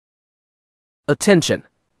Attention!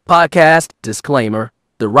 Podcast disclaimer.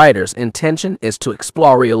 The writer's intention is to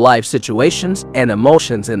explore real-life situations and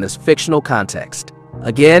emotions in this fictional context.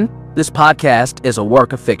 Again, this podcast is a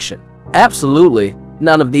work of fiction. Absolutely,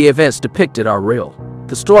 none of the events depicted are real.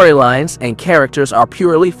 The storylines and characters are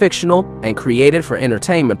purely fictional and created for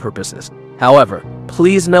entertainment purposes. However,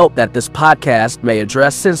 please note that this podcast may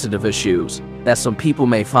address sensitive issues that some people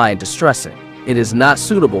may find distressing. It is not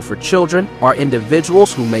suitable for children or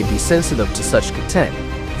individuals who may be sensitive to such content.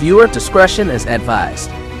 Viewer discretion is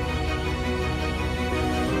advised.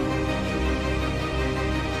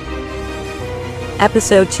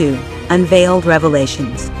 Episode 2, Unveiled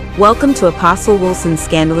Revelations. Welcome to Apostle Wilson's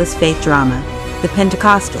scandalous faith drama, The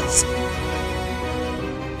Pentecostals.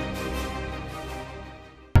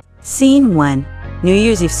 Scene 1, New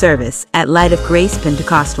Year's Eve service at Light of Grace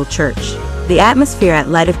Pentecostal Church. The atmosphere at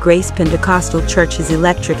Light of Grace Pentecostal Church is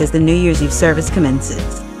electric as the New Year's Eve service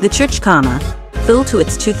commences. The church, filled to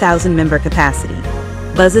its 2,000-member capacity,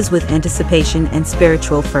 buzzes with anticipation and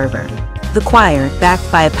spiritual fervor. The choir,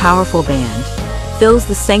 backed by a powerful band, fills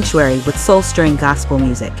the sanctuary with soul-stirring gospel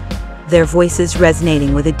music, their voices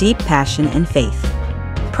resonating with a deep passion and faith.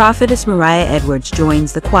 Prophetess Mariah Edwards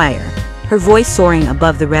joins the choir, her voice soaring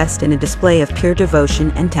above the rest in a display of pure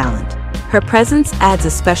devotion and talent. Her presence adds a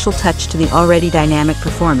special touch to the already dynamic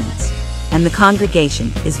performance, and the congregation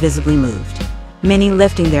is visibly moved, many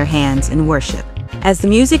lifting their hands in worship. As the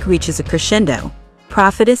music reaches a crescendo,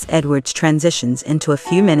 Prophetess Edwards transitions into a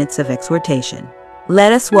few minutes of exhortation.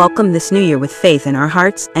 Let us welcome this new year with faith in our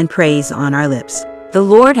hearts and praise on our lips. The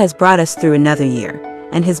Lord has brought us through another year,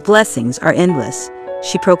 and His blessings are endless,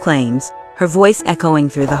 she proclaims, her voice echoing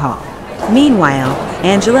through the hall. Meanwhile,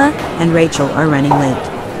 Angela and Rachel are running late.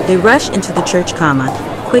 They rush into the church,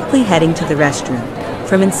 quickly heading to the restroom.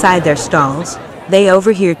 From inside their stalls, they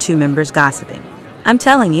overhear two members gossiping. I'm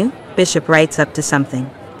telling you, Bishop Wright's up to something.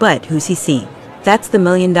 But who's he seeing? That's the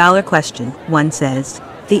million-dollar question, one says.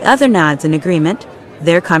 The other nods in agreement,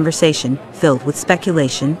 their conversation filled with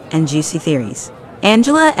speculation and juicy theories.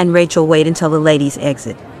 Angela and Rachel wait until the ladies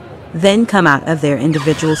exit, then come out of their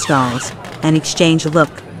individual stalls and exchange a look,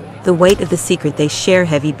 the weight of the secret they share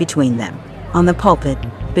heavy between them. On the pulpit,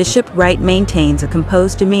 Bishop Wright maintains a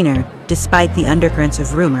composed demeanor despite the undercurrents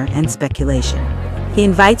of rumor and speculation. He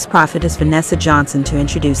invites Prophetess Vanessa Johnson to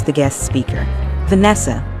introduce the guest speaker.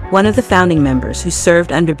 Vanessa, one of the founding members who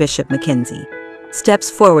served under Bishop McKenzie, steps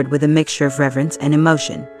forward with a mixture of reverence and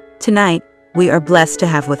emotion. Tonight, we are blessed to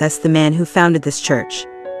have with us the man who founded this church,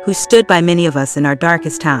 who stood by many of us in our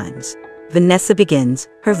darkest times. Vanessa begins,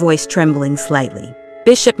 her voice trembling slightly.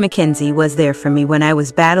 Bishop McKenzie was there for me when I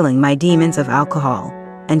was battling my demons of alcohol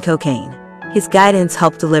and cocaine. His guidance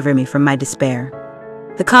helped deliver me from my despair.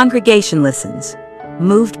 The congregation listens,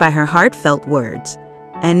 moved by her heartfelt words,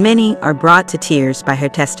 and many are brought to tears by her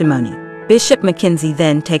testimony. Bishop McKenzie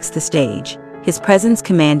then takes the stage, his presence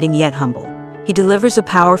commanding yet humble. He delivers a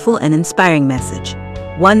powerful and inspiring message,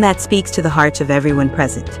 one that speaks to the hearts of everyone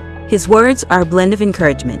present. His words are a blend of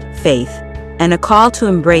encouragement, faith, and a call to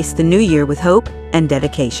embrace the new year with hope and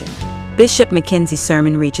dedication. Bishop McKenzie's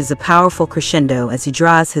sermon reaches a powerful crescendo as he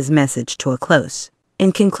draws his message to a close.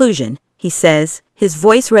 In conclusion, he says, his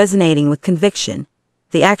voice resonating with conviction,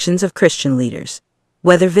 the actions of Christian leaders,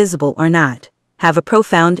 whether visible or not, have a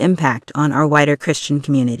profound impact on our wider Christian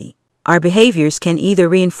community. Our behaviors can either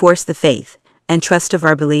reinforce the faith and trust of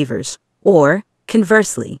our believers, or,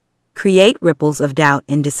 conversely, create ripples of doubt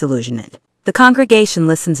and disillusionment. The congregation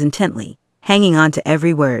listens intently, hanging on to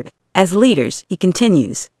every word. As leaders, he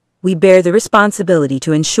continues, we bear the responsibility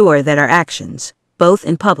to ensure that our actions, both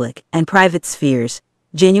in public and private spheres,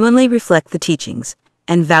 genuinely reflect the teachings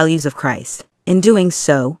and values of Christ. In doing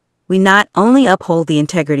so, we not only uphold the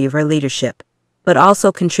integrity of our leadership, but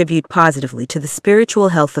also contribute positively to the spiritual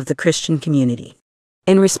health of the Christian community.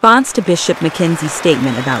 In response to Bishop McKenzie's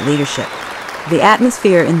statement about leadership, the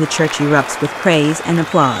atmosphere in the church erupts with praise and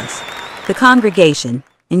applause. The congregation,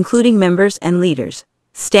 including members and leaders,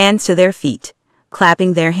 stands to their feet,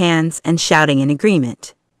 clapping their hands and shouting in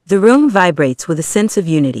agreement. The room vibrates with a sense of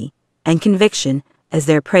unity and conviction as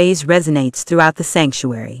their praise resonates throughout the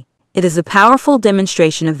sanctuary. It is a powerful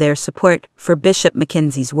demonstration of their support for Bishop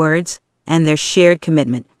McKenzie's words and their shared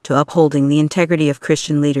commitment to upholding the integrity of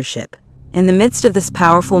Christian leadership. In the midst of this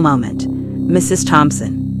powerful moment, Mrs.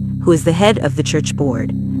 Thompson, who is the head of the church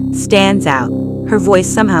board, stands out. Her voice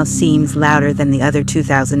somehow seems louder than the other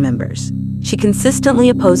 2,000 members. She consistently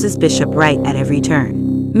opposes Bishop Wright at every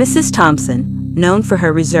turn. Mrs. Thompson, known for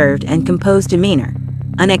her reserved and composed demeanor,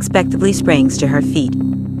 unexpectedly springs to her feet,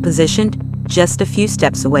 positioned just a few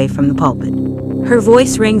steps away from the pulpit. Her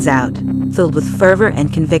voice rings out, filled with fervor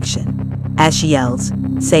and conviction, as she yells,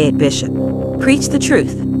 "Say it, Bishop. Preach the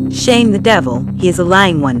truth. Shame the devil, he is a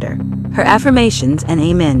lying wonder." Her affirmations and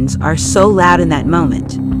amens are so loud in that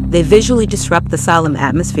moment, they visually disrupt the solemn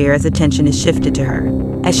atmosphere as attention is shifted to her.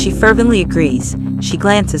 As she fervently agrees, she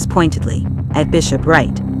glances pointedly at Bishop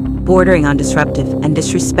Wright, bordering on disruptive and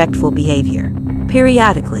disrespectful behavior.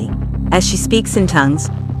 Periodically, as she speaks in tongues,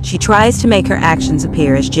 she tries to make her actions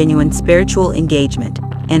appear as genuine spiritual engagement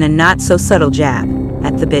and a not-so-subtle jab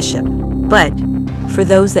at the bishop. But, for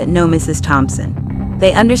those that know Mrs. Thompson,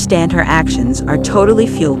 they understand her actions are totally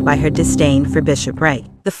fueled by her disdain for Bishop Wright.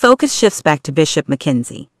 The focus shifts back to Bishop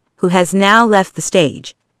Mackenzie, who has now left the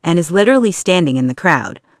stage and is literally standing in the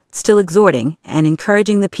crowd, still exhorting and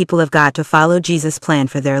encouraging the people of God to follow Jesus' plan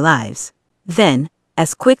for their lives. Then,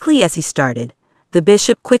 as quickly as he started, the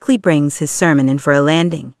bishop quickly brings his sermon in for a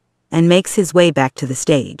landing and makes his way back to the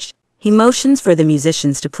stage. He motions for the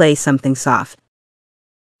musicians to play something soft.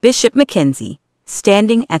 Bishop Mackenzie,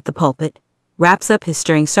 standing at the pulpit, wraps up his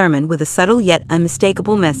stirring sermon with a subtle yet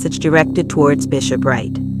unmistakable message directed towards Bishop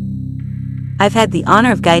Wright. I've had the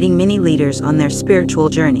honor of guiding many leaders on their spiritual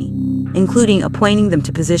journey, including appointing them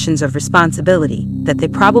to positions of responsibility that they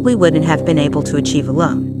probably wouldn't have been able to achieve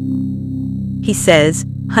alone. He says,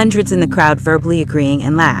 hundreds in the crowd verbally agreeing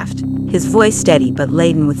and laughed, his voice steady but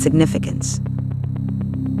laden with significance.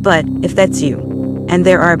 But if that's you, and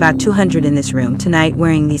there are about 200 in this room tonight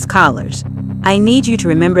wearing these collars, I need you to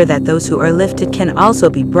remember that those who are lifted can also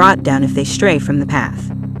be brought down if they stray from the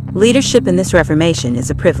path. Leadership in this Reformation is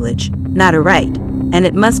a privilege, not a right, and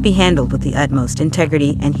it must be handled with the utmost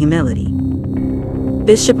integrity and humility.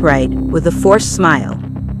 Bishop Wright, with a forced smile,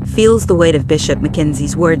 feels the weight of Bishop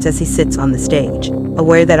Mackenzie's words as he sits on the stage,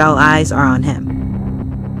 aware that all eyes are on him.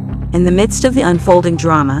 In the midst of the unfolding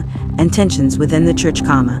drama and tensions within the church,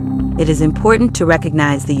 it is important to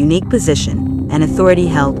recognize the unique position and authority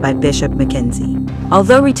held by Bishop Mackenzie.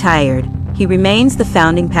 Although retired, he remains the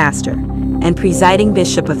founding pastor and presiding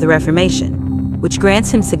bishop of the Reformation, which grants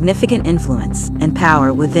him significant influence and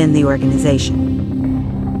power within the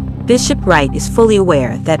organization. Bishop Wright is fully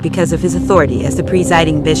aware that because of his authority as the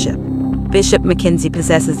presiding bishop, Bishop Mackenzie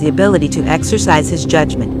possesses the ability to exercise his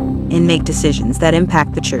judgment and make decisions that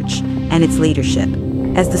impact the church and its leadership.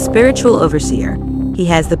 As the spiritual overseer, he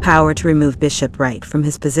has the power to remove Bishop Wright from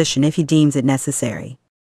his position if he deems it necessary.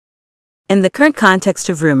 In the current context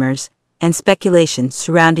of rumors and speculation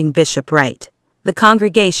surrounding Bishop Wright, the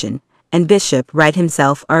congregation and Bishop Wright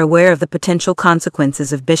himself are aware of the potential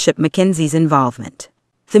consequences of Bishop Mackenzie's involvement.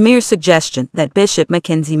 The mere suggestion that Bishop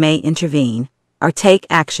Mackenzie may intervene or take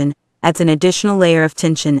action adds an additional layer of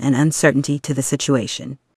tension and uncertainty to the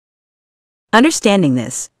situation. Understanding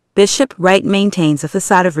this, Bishop Wright maintains a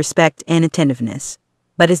facade of respect and attentiveness,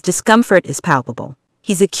 but his discomfort is palpable.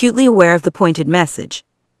 He's acutely aware of the pointed message,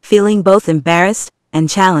 feeling both embarrassed and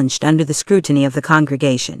challenged under the scrutiny of the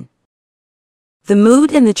congregation. The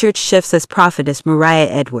mood in the church shifts as Prophetess Mariah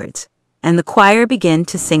Edwards and the choir begin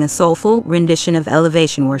to sing a soulful rendition of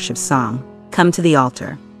elevation worship song, "Come to the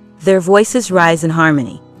Altar." Their voices rise in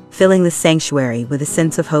harmony, filling the sanctuary with a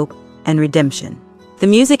sense of hope and redemption. The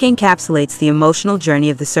music encapsulates the emotional journey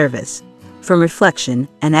of the service, from reflection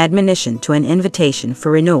and admonition to an invitation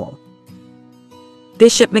for renewal.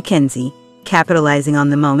 Bishop Mackenzie, capitalizing on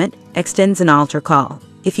the moment, extends an altar call.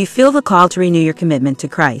 If you feel the call to renew your commitment to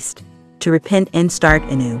Christ, to repent and start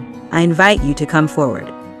anew, I invite you to come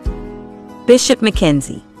forward. Bishop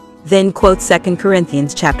Mackenzie then quotes 2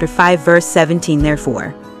 Corinthians chapter 5 verse 17,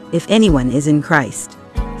 "Therefore, if anyone is in Christ,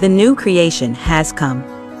 the new creation has come.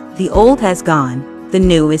 The old has gone, the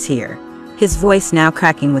new is here." His voice now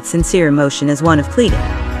cracking with sincere emotion as one of pleading.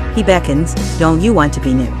 He beckons, "Don't you want to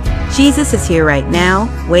be new? Jesus is here right now,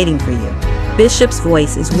 waiting for you." Bishop's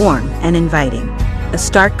voice is warm and inviting, a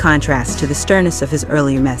stark contrast to the sternness of his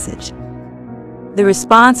earlier message. The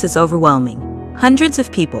response is overwhelming. Hundreds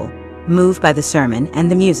of people, moved by the sermon and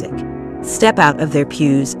the music, step out of their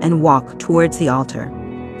pews and walk towards the altar.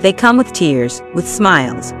 They come with tears, with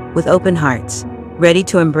smiles, with open hearts, ready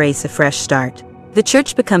to embrace a fresh start. The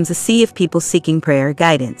church becomes a sea of people seeking prayer,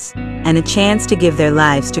 guidance, and a chance to give their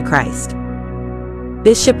lives to Christ.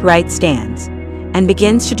 Bishop Wright stands and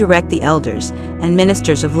begins to direct the elders and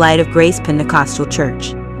ministers of Light of Grace Pentecostal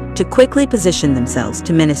Church to quickly position themselves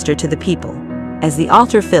to minister to the people as the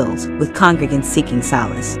altar fills with congregants seeking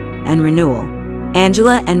solace and renewal.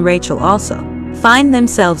 Angela and Rachel also find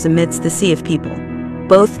themselves amidst the sea of people,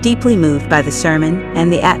 both deeply moved by the sermon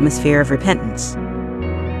and the atmosphere of repentance.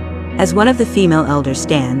 As one of the female elders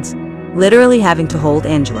stands, literally having to hold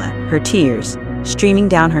Angela, her tears streaming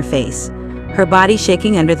down her face, her body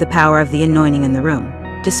shaking under the power of the anointing in the room.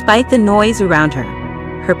 Despite the noise around her,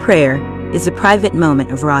 her prayer is a private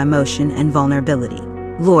moment of raw emotion and vulnerability.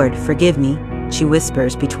 "Lord, forgive me," she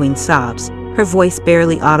whispers between sobs, her voice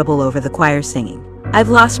barely audible over the choir singing. "I've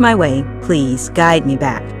lost my way, please guide me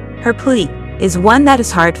back." Her plea is one that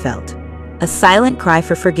is heartfelt, a silent cry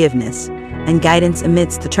for forgiveness and guidance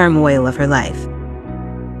amidst the turmoil of her life.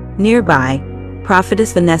 Nearby,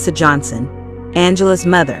 Prophetess Vanessa Johnson, Angela's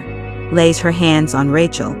mother, lays her hands on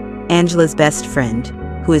Rachel, Angela's best friend,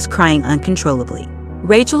 who is crying uncontrollably.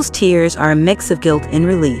 Rachel's tears are a mix of guilt and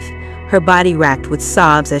relief, her body racked with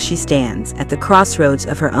sobs as she stands at the crossroads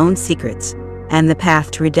of her own secrets and the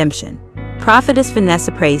path to redemption. Prophetess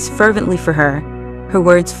Vanessa prays fervently for her, her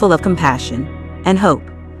words full of compassion and hope,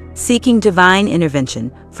 seeking divine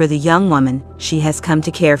intervention for the young woman she has come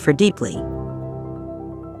to care for deeply.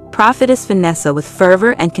 Prophetess Vanessa, with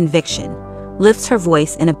fervor and conviction, lifts her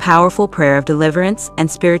voice in a powerful prayer of deliverance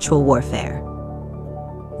and spiritual warfare.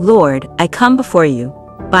 "Lord, I come before you,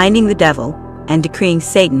 binding the devil and decreeing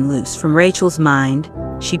Satan loose from Rachel's mind,"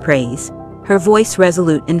 she prays, her voice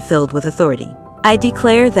resolute and filled with authority. "I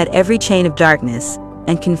declare that every chain of darkness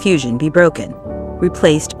and confusion be broken,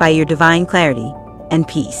 replaced by your divine clarity and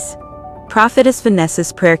peace." Prophetess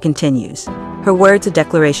Vanessa's prayer continues, her words a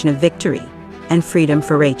declaration of victory and freedom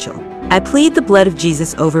for Rachel. "I plead the blood of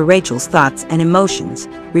Jesus over Rachel's thoughts and emotions,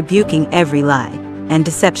 rebuking every lie and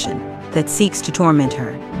deception that seeks to torment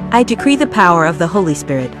her. I decree the power of the Holy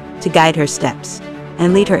Spirit to guide her steps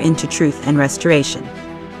and lead her into truth and restoration."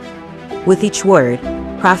 With each word,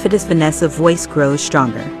 Prophetess Vanessa's voice grows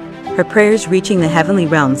stronger, her prayers reaching the heavenly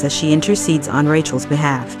realms as she intercedes on Rachel's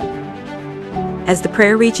behalf. As the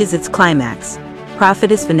prayer reaches its climax,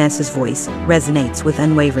 Prophetess Vanessa's voice resonates with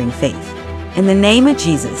unwavering faith. "In the name of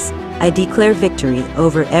Jesus, I declare victory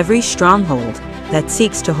over every stronghold that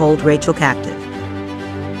seeks to hold Rachel captive."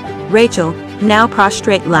 Rachel, now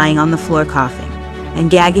prostrate lying on the floor coughing and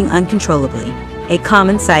gagging uncontrollably, a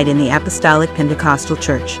common sight in the Apostolic Pentecostal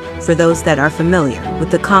Church for those that are familiar with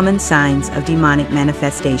the common signs of demonic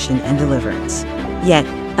manifestation and deliverance. Yet,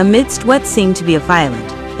 amidst what seemed to be a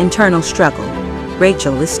violent, internal struggle,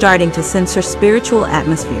 Rachel is starting to sense her spiritual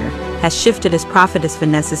atmosphere has shifted as Prophetess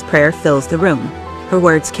Vanessa's prayer fills the room, her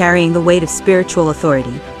words carrying the weight of spiritual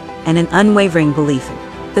authority and an unwavering belief in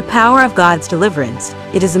the power of God's deliverance.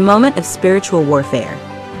 It is a moment of spiritual warfare,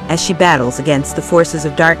 as she battles against the forces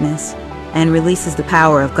of darkness and releases the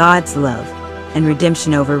power of God's love and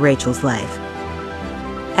redemption over Rachel's life.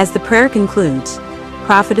 As the prayer concludes,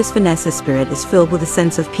 Prophetess Vanessa's spirit is filled with a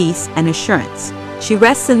sense of peace and assurance. She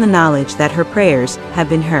rests in the knowledge that her prayers have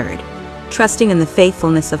been heard, trusting in the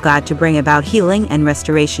faithfulness of God to bring about healing and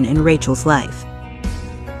restoration in Rachel's life.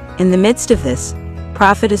 In the midst of this,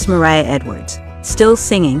 Prophetess Mariah Edwards, still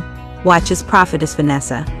singing, watches Prophetess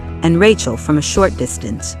Vanessa and Rachel from a short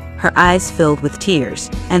distance, her eyes filled with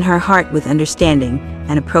tears and her heart with understanding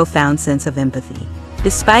and a profound sense of empathy.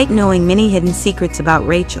 Despite knowing many hidden secrets about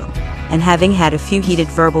Rachel and having had a few heated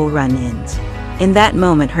verbal run-ins, in that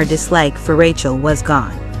moment her dislike for Rachel was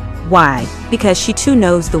gone. Why? Because she too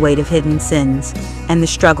knows the weight of hidden sins and the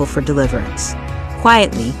struggle for deliverance.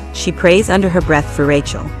 Quietly, she prays under her breath for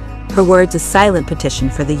Rachel, her words a silent petition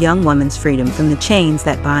for the young woman's freedom from the chains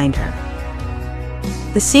that bind her.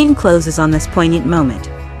 The scene closes on this poignant moment,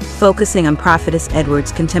 focusing on Prophetess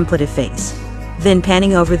Edwards' contemplative face, then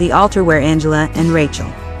panning over the altar where Angela and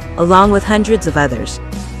Rachel, along with hundreds of others,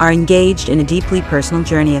 are engaged in a deeply personal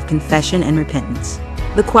journey of confession and repentance.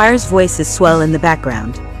 The choir's voices swell in the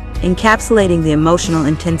background, encapsulating the emotional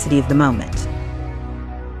intensity of the moment.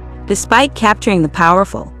 Despite capturing the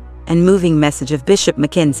powerful and moving message of Bishop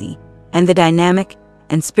Mackenzie and the dynamic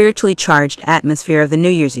and spiritually charged atmosphere of the New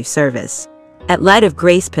Year's Eve service at Light of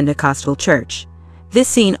Grace Pentecostal Church, this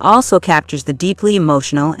scene also captures the deeply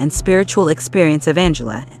emotional and spiritual experience of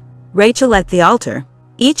Angela and Rachel at the altar.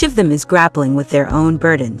 Each of them is grappling with their own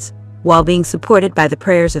burdens, while being supported by the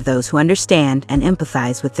prayers of those who understand and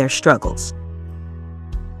empathize with their struggles.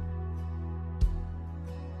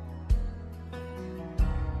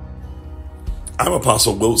 I'm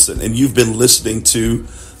Apostle Wilson, and you've been listening to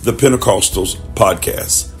the Pentecostals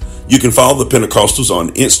podcast. You can follow the Pentecostals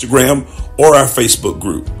on Instagram or our Facebook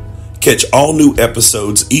group. Catch all new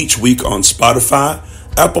episodes each week on Spotify,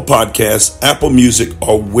 Apple Podcasts, Apple Music,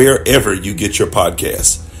 or wherever you get your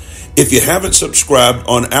podcasts. If you haven't subscribed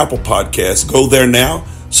on Apple Podcasts, go there now,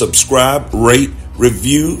 subscribe, rate,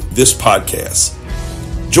 review this podcast.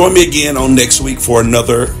 Join me again on next week for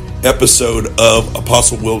another episode of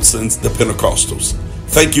Apostle Wilson's The Pentecostals.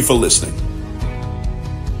 Thank you for listening.